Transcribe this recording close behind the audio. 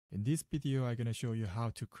In this video, I'm gonna show you how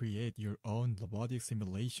to create your own robotic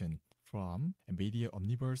simulation from NVIDIA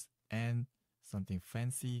Omniverse and something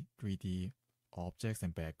fancy 3D objects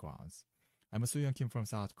and backgrounds. I'm Soo-Young Kim from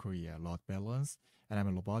South Korea, load balance, and I'm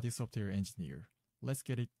a robotic software engineer. Let's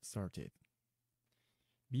get it started.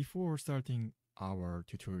 Before starting our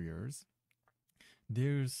tutorials,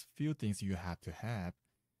 there's few things you have to have,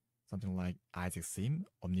 something like Isaac Sim,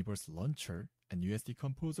 Omniverse Launcher, and USD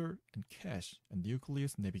Composer, and Cache, and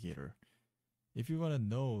Nucleus Navigator. If you want to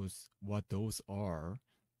know what those are,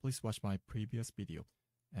 please watch my previous video.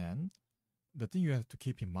 And the thing you have to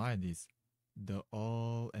keep in mind is the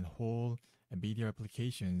all and whole NVIDIA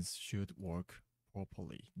applications should work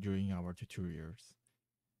properly during our tutorials.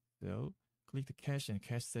 So click the Cache and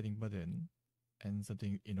Cache Setting button, and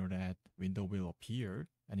something internet window will appear.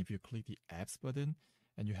 And if you click the Apps button,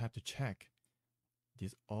 and you have to check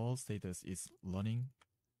this all status is running.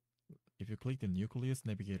 If you click the Nucleus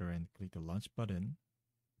Navigator and click the Launch button,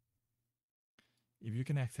 if you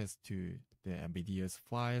can access to the NVIDIA's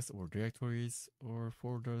files or directories or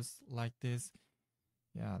folders like this,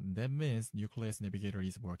 yeah, that means Nucleus Navigator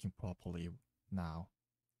is working properly now.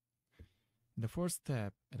 The first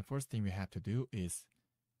step and the first thing we have to do is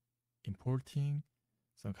importing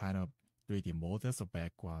some kind of 3D models or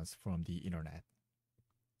backgrounds from the internet.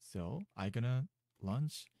 So I'm gonna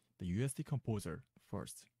launch the USD Composer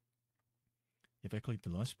first. If I click the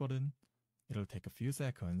launch button, it'll take a few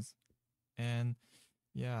seconds. And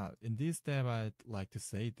yeah, in this step, I'd like to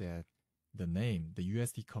say that the name, the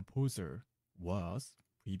USD Composer, was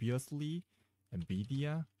previously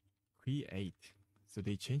NVIDIA Create. So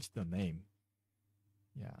they changed the name.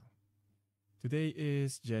 Yeah. Today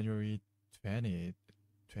is January 20th,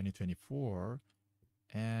 2024.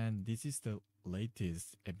 And this is the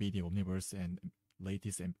latest NVIDIA Omniverse and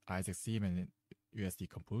latest Isaac Sim and USD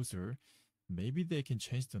Composer. Maybe they can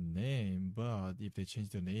change the name, but if they change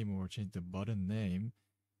the name or change the button name,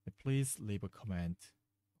 please leave a comment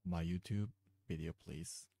on my YouTube video,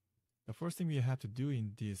 please. The first thing we have to do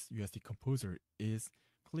in this USD Composer is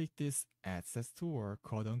click this Asset Store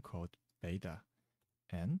quote-unquote beta.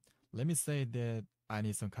 And let me say that I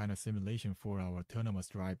need some kind of simulation for our autonomous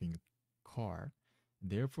driving car.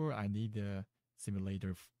 Therefore, I need a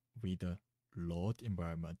simulator with a road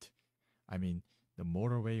environment. I mean, the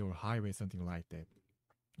motorway or highway, something like that.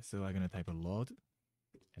 So I'm going to type a road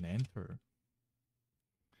and enter.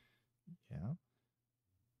 Yeah.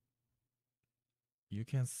 You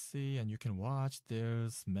can see and you can watch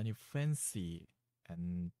there's many fancy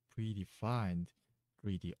and predefined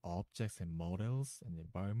 3D objects and models and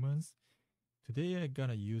environments. Today I'm going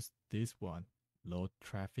to use this one, road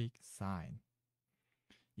traffic sign.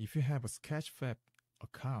 If you have a Sketchfab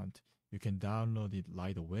account, you can download it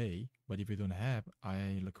right away. But if you don't have,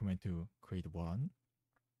 I recommend to create one.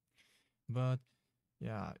 But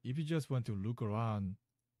yeah, if you just want to look around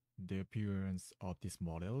the appearance of this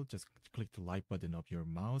model, just click the right button of your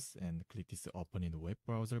mouse and click this open in the web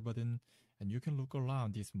browser button. And you can look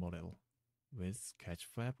around this model with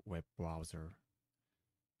Sketchfab web browser.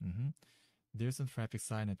 There's a traffic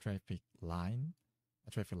sign and traffic line,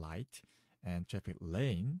 a traffic light, and traffic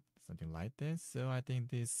lane, something like that. So I think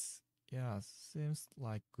this, yeah, seems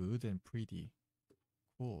like good and pretty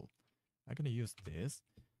cool. I'm gonna use this,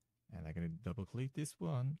 and I'm gonna double click this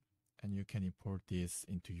one, and you can import this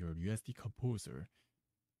into your USD Composer.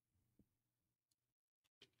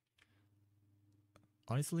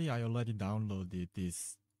 Honestly, I already downloaded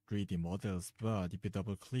these 3D models, but if you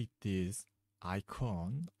double click this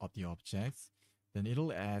icon of the objects, then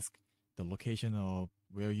it'll ask the location of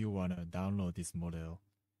where you want to download this model.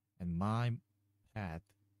 And my path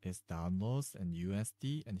is downloads and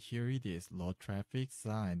USD, and here it is, load traffic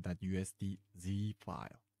sign.usd z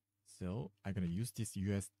file. So I'm going to use this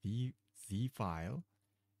USD z file,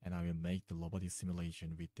 and I will make the robotic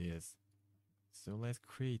simulation with this. So let's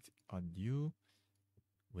create a new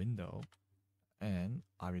window, and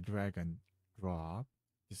I will drag and drop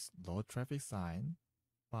this load traffic sign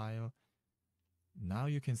file. Now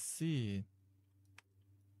you can see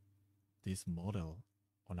this model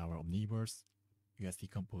on our Omniverse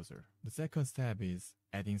USD Composer. The second step is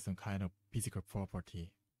adding some kind of physical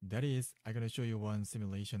property. That is, I'm going to show you one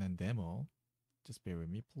simulation and demo. Just bear with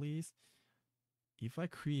me, please. If I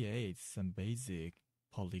create some basic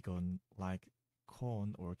polygon like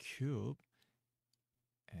cone or cube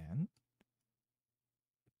and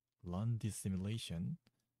run this simulation,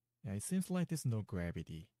 yeah, it seems like there's no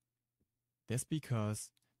gravity. That's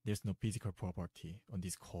because there's no physical property on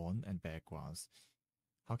this cone and backgrounds.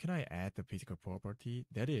 How can I add the physical property?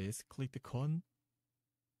 That is, click the cone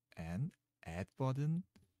and add button,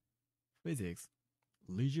 physics.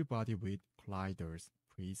 rigid body with gliders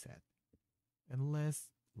preset. And let's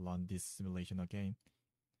run this simulation again.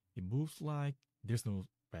 It moves like there's no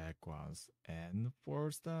backgrounds and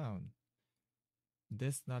falls down.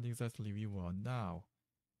 That's not exactly we want now.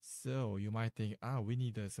 So you might think, we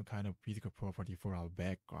need some kind of physical property for our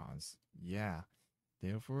backgrounds. Yeah.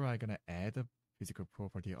 Therefore, I'm gonna add a physical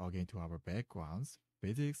property again to our backgrounds.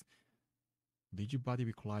 Physics, rigid body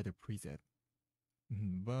with glider preset.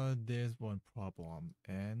 But there's one problem,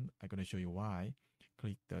 and I'm gonna show you why.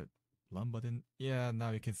 Click the run button. Yeah, now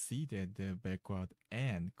you can see that the background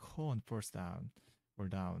and cone falls down or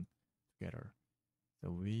down together.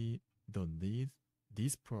 So we don't need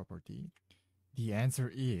this property. The answer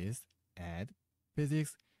is add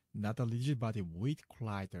physics, not a rigid body with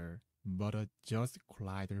collider, but a just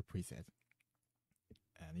collider preset.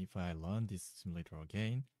 And if I run this simulator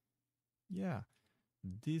again, yeah,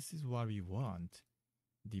 this is what we want.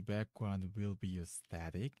 The background will be a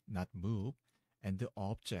static, not move, and the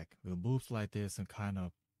object will move like there's some kind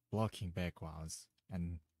of blocking backgrounds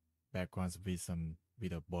and backgrounds with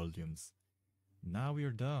the volumes. Now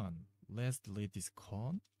we're done. Let's delete this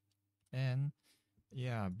cone. And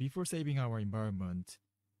yeah, before saving our environment,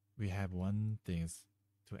 we have one thing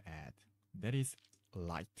to add. That is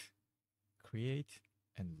light. Create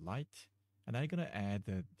and light. And I'm gonna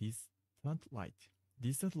add distant light.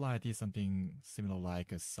 Distant light is something similar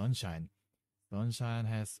like a sunshine. Sunshine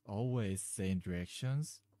has always same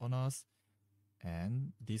directions on us.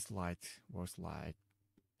 And this light works like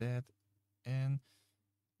that and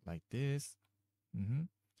like this.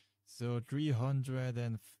 So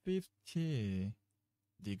 350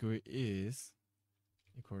 degree is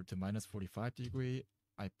equal to minus 45 degree.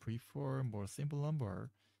 I prefer more simple number.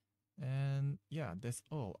 And yeah, that's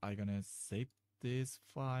all. I'm gonna save this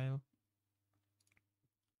file.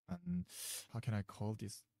 And how can I call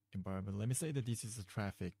this environment? Let me say that this is a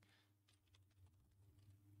traffic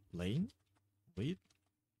lane with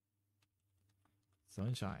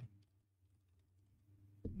sunshine.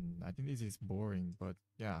 I think this is boring, but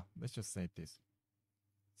yeah, let's just save this.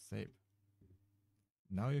 Save.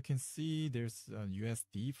 Now you can see there's a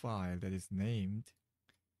USD file that is named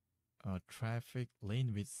traffic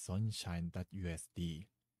lane with sunshine.usd.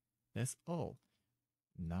 That's all.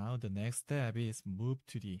 Now the next step is move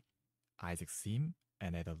to the Isaac sim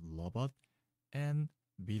and add a robot and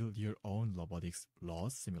build your own robotics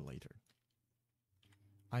ROS simulator.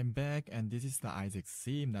 I'm back and this is the Isaac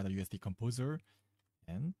sim, not a USD composer.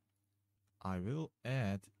 And I will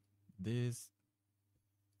add this,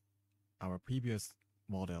 our previous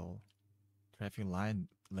model, traffic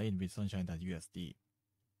lane with sunshine.usd.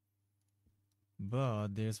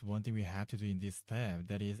 But there's one thing we have to do in this step.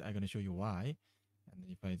 That is, I'm going to show you why. And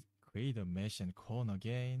if I create a mesh and cone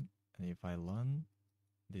again, and if I run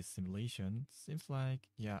this simulation, seems like,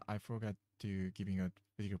 yeah, I forgot to giving a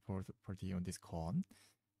physical property on this cone.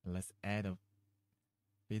 And let's add a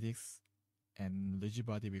physics and rigid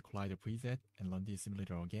body with collider preset and run this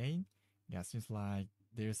simulator again. Yeah, seems like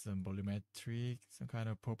there's some volumetric, some kind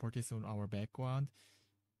of properties on our background.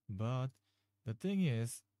 But the thing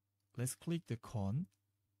is, let's click the cone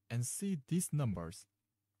and see these numbers.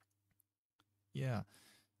 Yeah,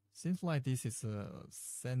 seems like this is a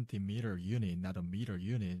centimeter unit, not a meter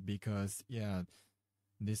unit, because yeah,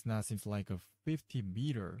 this now seems like a 50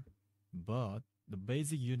 meter, but the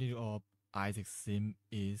basic unit of Isaac sim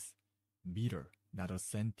is meter, not a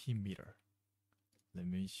centimeter. Let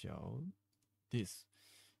me show this.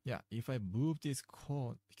 Yeah, if I move this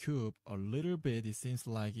cube a little bit, it seems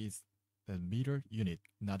like it's a meter unit,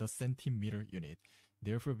 not a centimeter unit.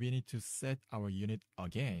 Therefore, we need to set our unit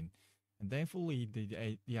again. And thankfully,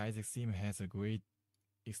 the Isaac sim has a great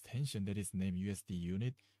extension that is named USD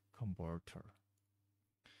Unit Converter.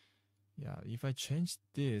 Yeah, if I change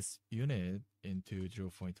this unit into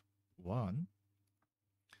 0.1,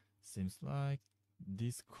 seems like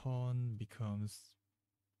this cone becomes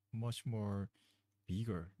much more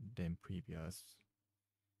bigger than previous.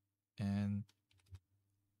 And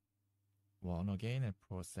one again and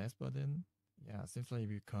process button. Yeah, seems like it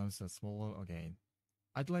becomes smaller again.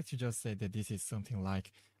 I'd like to just say that this is something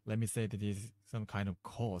like, let me say that this is some kind of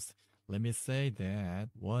cost. Let me say that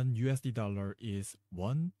one USD dollar is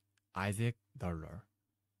one Isaac dollar.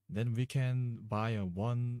 Then we can buy a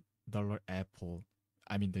 $1 apple.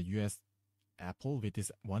 I mean the US apple with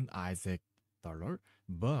this one Isaac dollar.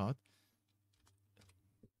 But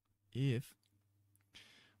if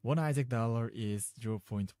one Isaac dollar is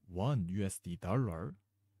 0.1 USD dollar,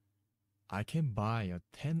 I can buy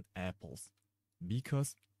 10 apples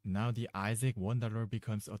because now the Isaac $1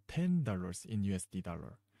 becomes $10 in USD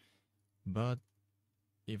dollar. But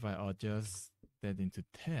if I adjust that into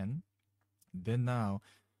 10, then now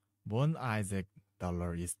one Isaac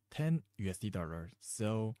dollar is 10 USD dollars.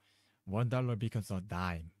 So $1 becomes a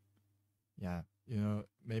dime. Yeah,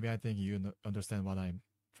 maybe I think you understand what I'm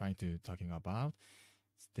trying to talking about.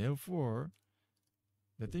 Therefore,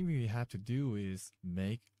 the thing we have to do is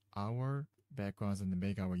make our backgrounds and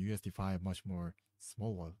make our USD file much more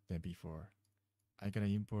smaller than before. I'm gonna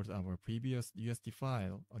import our previous USD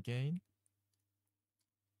file again,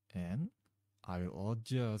 and I will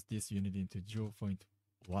adjust this unit into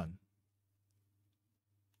 0.1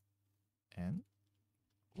 and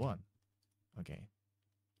 1. Okay.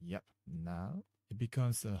 Yep. Now it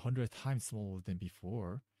becomes 100 times smaller than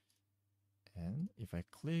before. And if I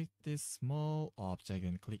click this small object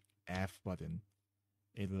and click F button,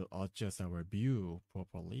 it will adjust our view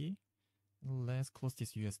properly. Let's close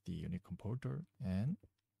this USD Unit Converter. And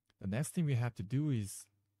the next thing we have to do is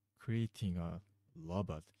creating a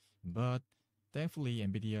robot. But thankfully,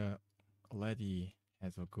 NVIDIA already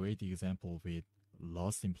has a great example with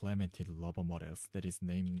ROS implemented robot models that is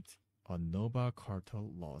named a Nova Carter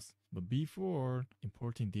ROS. But before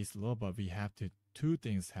importing this robot, we have to two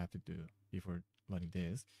things have to do before running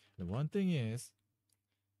this. The one thing is,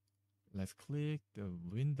 let's click the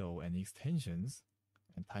window and extensions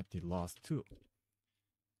and type the ROS2.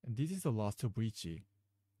 And this is the ROS2 bridge.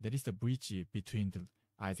 That is the bridge between the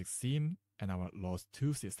Isaac Sim and our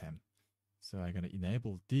ROS2 system. So I'm going to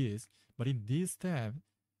enable this. But in this step,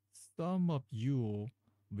 some of you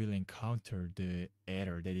will encounter the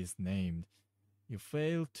error that is named you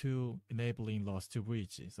failed to enabling ROS2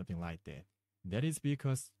 bridge, something like that. That is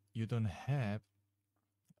because you don't have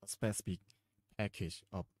a specific package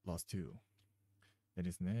of ROS2 that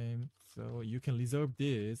is named. So you can resolve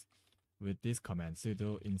this with this command,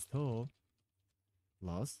 sudo install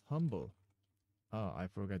ROS humble. Oh, I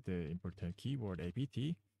forgot the important keyword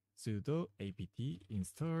apt. Sudo apt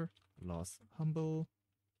install ROS humble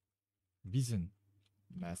vision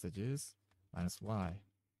messages -y.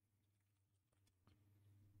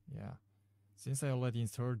 Yeah, since I already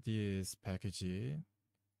installed this package,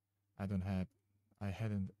 I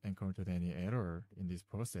hadn't encountered any error in this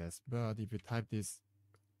process. But if you type this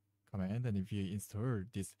command and if you install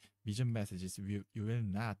these vision messages, you will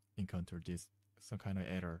not encounter some kind of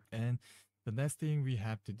error. And the next thing we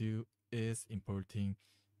have to do is importing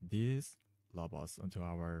these robots onto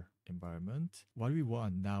our environment. What we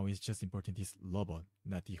want now is just importing this robot,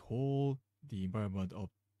 not the environment of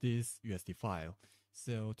this USD file.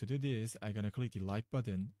 So to do this, I'm gonna click the like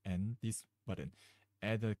button and this button,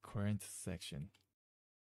 add a current section.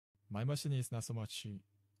 My machine is not so much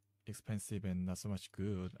expensive and not so much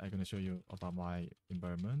good. I'm gonna show you about my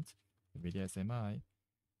environment, NVIDIA SMI.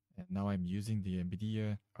 And now I'm using the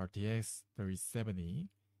NVIDIA RTX 3070.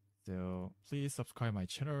 So please subscribe my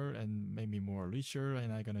channel and make me more richer.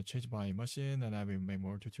 And I'm gonna change my machine and I will make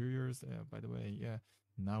more tutorials. By the way, yeah,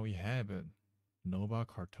 now we have Nova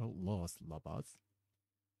Carter ROS robots.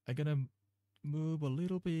 I'm gonna move a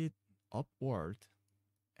little bit upward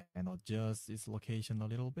and adjust its location a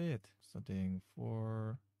little bit. Something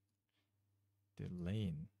for the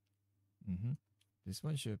lane. This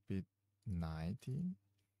one should be 90.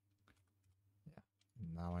 Yeah,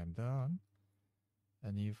 now I'm done.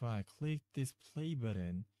 And if I click this play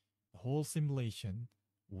button, the whole simulation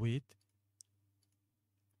with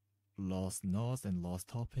ROS nodes and ROS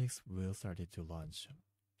topics will start to launch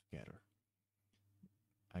together.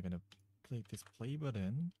 I'm gonna click this play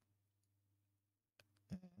button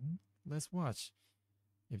and let's watch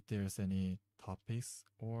if there's any topics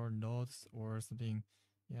or nodes or something.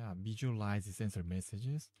 Yeah, visualize the sensor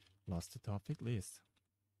messages, ROS to topic list.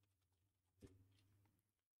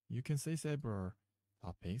 You can say several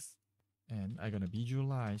topics and I'm gonna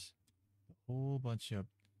visualize a whole bunch of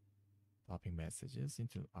topic messages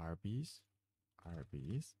into RBs.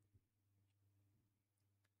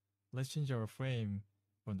 Let's change our frame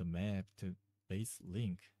from the map to base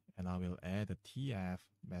link and I will add a TF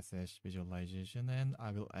message visualization and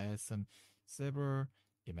I will add several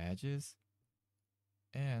images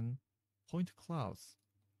and point clouds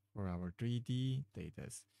for our 3D data.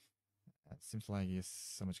 It seems like it's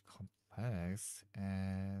so much complex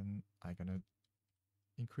and I'm gonna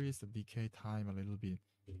increase the decay time a little bit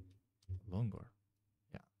longer.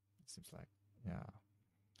 Yeah, it seems like, yeah,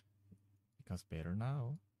 it becomes better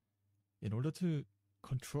now. In order to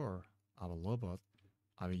control our robot,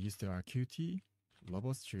 I will use the RQT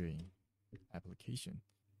robot steering application.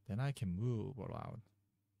 Then I can move around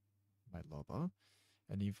my robot.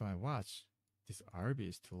 And if I watch this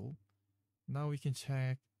RBS tool, now we can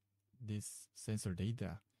check this sensor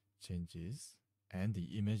data changes and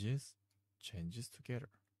the images changes together.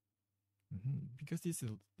 Because this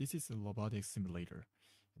is a robotics simulator.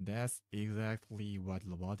 That's exactly what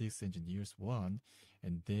robotics engineers want,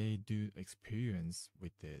 and they do experience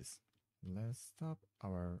with this. Let's stop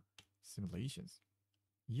our simulations.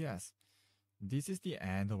 Yes, this is the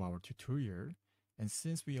end of our tutorial, and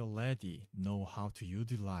since we already know how to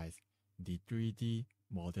utilize the 3D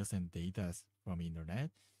models and data from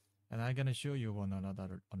internet, and I'm gonna show you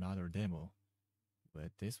another demo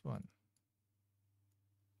with this one.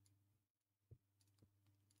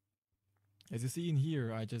 As you see in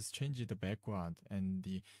here, I just changed the background and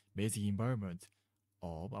the basic environment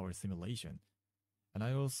of our simulation. And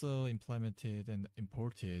I also implemented and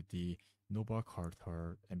imported the Nova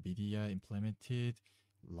Carter NVIDIA implemented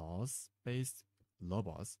ROS-based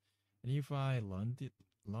robots. And if I learn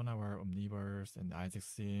our Omniverse and Isaac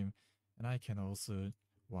Sim, and I can also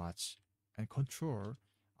watch and control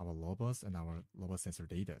our robots and our robot sensor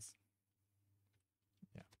data.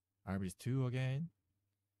 Yeah, Iris 2 again.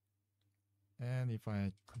 And if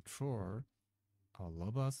I control our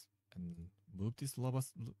robots and move these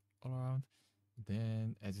robots around,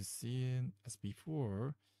 then as you see as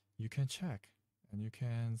before, you can check and you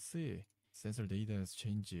can see sensor data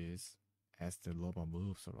changes as the robot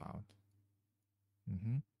moves around.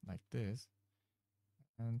 Like this.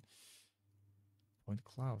 And point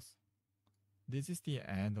clouds. This is the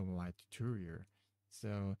end of my tutorial.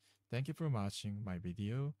 So thank you for watching my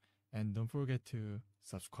video, and don't forget to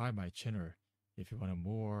subscribe my channel if you want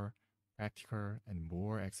more practical and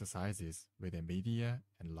more exercises with NVIDIA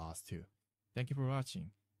and ROS too. Thank you for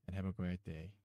watching and have a great day.